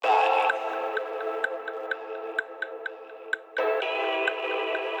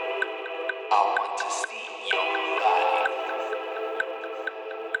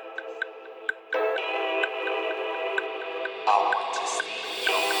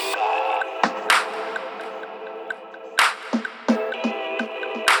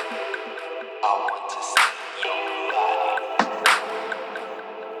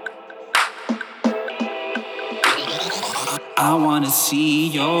wanna see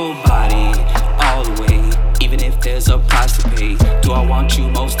your body all the way, even if there's a price to pay. Do I want you?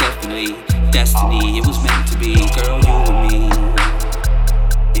 Most definitely. Destiny, it was meant to be. Girl, you and me,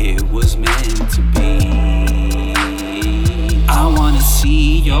 it was meant to be. I wanna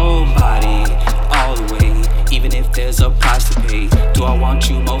see your body all the way, even if there's a price to pay. Do I want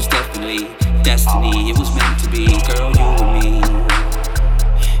you? Most definitely. Destiny, it was meant to be. Girl, you and me,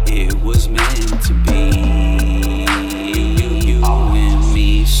 it was meant to be. You and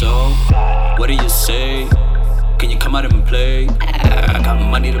me. So, what do you say? Can you come out and play? I got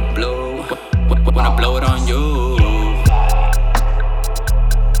money to blow. Wanna blow it on you.